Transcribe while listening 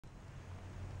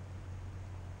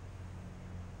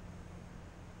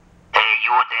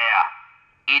there,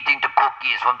 eating the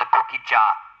cookies from the cookie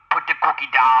jar. Put the cookie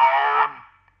down.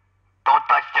 Don't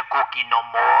touch the cookie no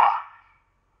more.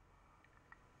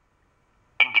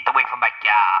 And get away from my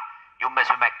car. You mess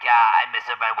with my car, I mess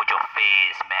around with your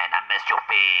face, man. I mess your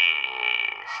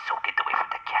face. So get away from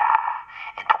the car.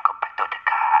 And don't come back to the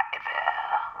car ever.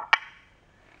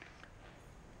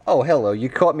 Oh, hello. You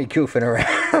caught me goofing around.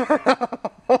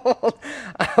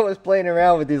 I was playing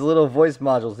around with these little voice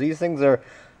modules. These things are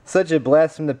such a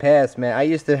blast from the past, man. I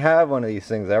used to have one of these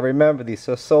things. I remember these.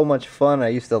 So much fun. I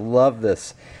used to love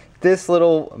this. This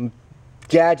little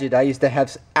gadget, I used to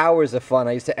have hours of fun.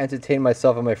 I used to entertain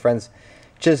myself and my friends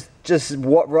just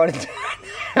running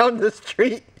down the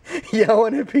street,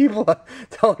 yelling at people,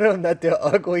 telling them that they're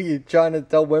ugly, trying to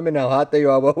tell women how hot they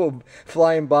are while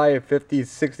flying by at 50,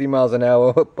 60 miles an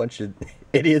hour. A bunch of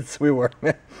idiots we were.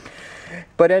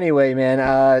 But anyway, man,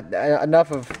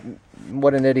 enough of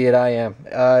what an idiot I am.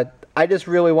 I just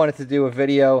really wanted to do a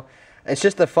video. It's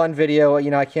just a fun video.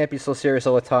 You know, I can't be so serious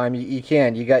all the time. You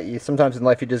can't. Sometimes in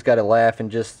life you just got to laugh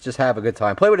and just have a good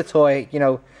time. Play with a toy, you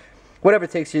know, whatever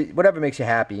makes you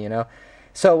happy, you know.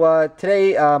 So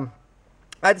today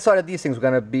I decided these things were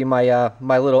going to be my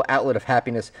my little outlet of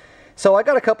happiness. So I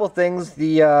got a couple things.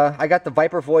 I got the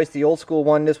Viper voice, the old school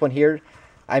one, this one here.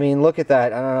 I mean, look at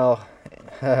that. I don't know.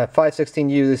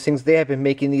 516U, these things, they have been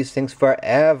making these things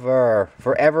forever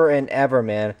and ever,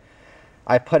 man.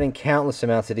 I put in countless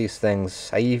amounts of these things.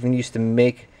 I even used to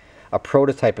make a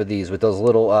prototype of these with those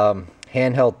little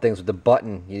handheld things with the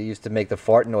button. You used to make the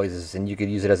fart noises and you could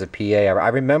use it as a PA. I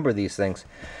remember these things.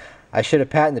 I should have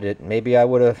patented it. Maybe I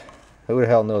would have. Who the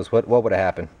hell knows what would have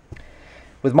happened?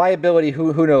 With my ability,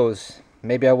 who knows?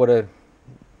 Maybe I would have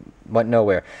went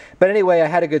nowhere. But anyway, I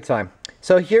had a good time.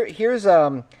 So here's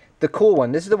the cool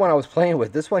one. This is the one I was playing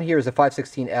with. This one here is a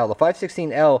 516L. The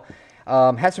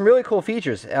 516L has some really cool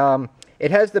features. It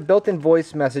has the built-in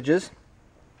voice messages.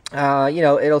 You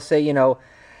know, it'll say, you know,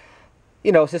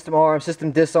 system armed,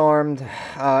 system disarmed. It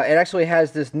actually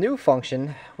has this new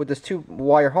function with this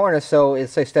 2-wire harness. So it'll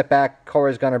say step back, car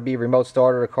is going to be remote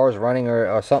started, or car is running,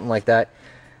 or something like that.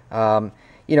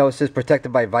 You know, it says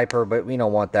protected by Viper, but we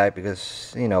don't want that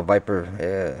because, you know, Viper,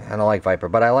 I don't like Viper,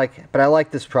 but I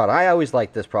like this product. I always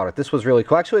liked this product. This was really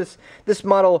cool. Actually, this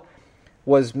model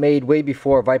was made way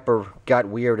before Viper got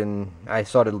weird and I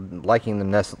started liking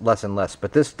them less and less.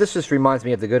 But this just reminds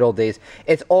me of the good old days.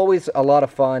 It's always a lot of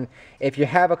fun. If you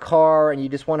have a car and you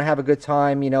just want to have a good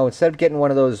time, you know, instead of getting one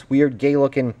of those weird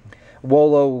gay-looking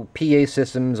Wolo PA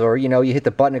systems, or, you know, you hit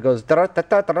the button, it goes, you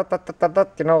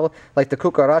know, like the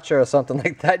cucaracha or something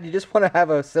like that. You just want to have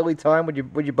a silly time with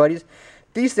your buddies.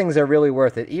 These things are really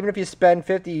worth it. Even if you spend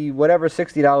 $50, whatever,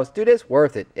 $60, dude, it's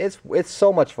worth it. It's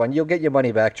so much fun. You'll get your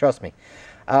money back, trust me.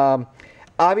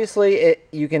 Obviously,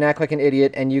 you can act like an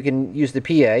idiot and you can use the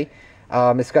PA.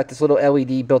 It's got this little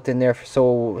LED built in there,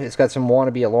 so it's got some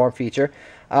wannabe alarm feature.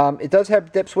 It does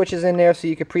have dip switches in there, so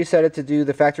you can preset it to do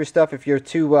the factory stuff if you're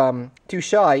too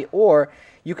shy, or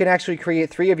you can actually create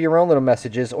 3 of your own little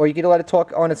messages, or you can let it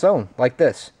talk on its own, like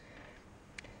this.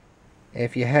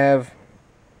 If you have,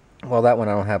 well, that one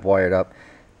I don't have wired up,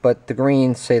 but the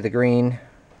green, say the green,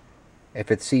 if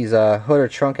it sees a hood or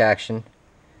trunk action.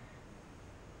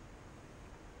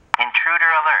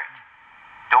 Intruder alert.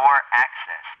 Door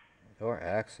access. Door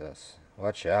access.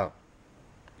 Watch out.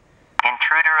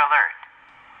 Intruder alert.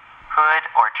 Hood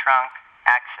or trunk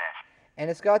access. And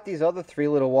it's got these other 3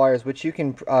 little wires which you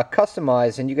can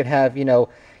customize, and you could have, you know,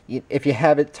 if you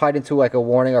have it tied into like a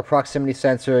warning or proximity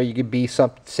sensor, you could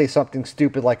say something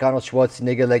stupid like Arnold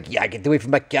Schwarzenegger, like, yeah, I get away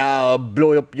from my car, I'll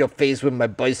blow up your face with my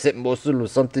bicep muscle, or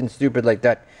something stupid like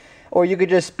that. Or you could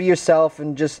just be yourself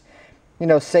and just, you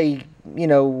know, say, you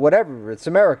know, whatever. It's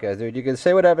America, dude. You can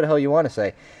say whatever the hell you want to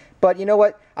say. But you know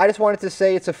what? I just wanted to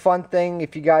say it's a fun thing.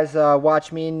 If you guys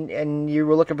watch me and you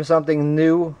were looking for something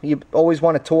new, you always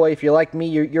want a toy. If you're like me,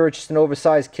 you're just an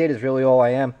oversized kid is really all I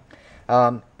am.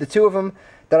 The 2 of them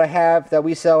that I have, that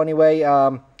we sell anyway,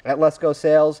 at Lessco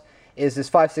Sales, is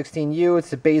this 516U. It's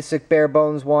the basic bare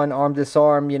bones one, arm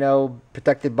disarm, you know,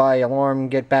 protected by alarm,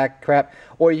 get back crap.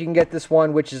 Or you can get this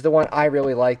one, which is the one I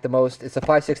really like the most. It's a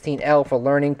 516L for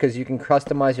learning, because you can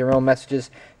customize your own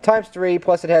messages ×3,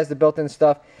 plus it has the built-in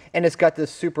stuff. And it's got this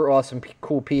super awesome,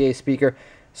 cool PA speaker,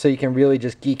 so you can really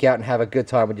just geek out and have a good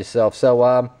time with yourself.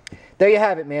 So, there you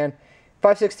have it, man.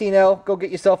 516L, go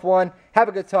get yourself one. Have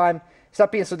a good time.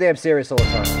 Stop being so damn serious all the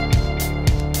time.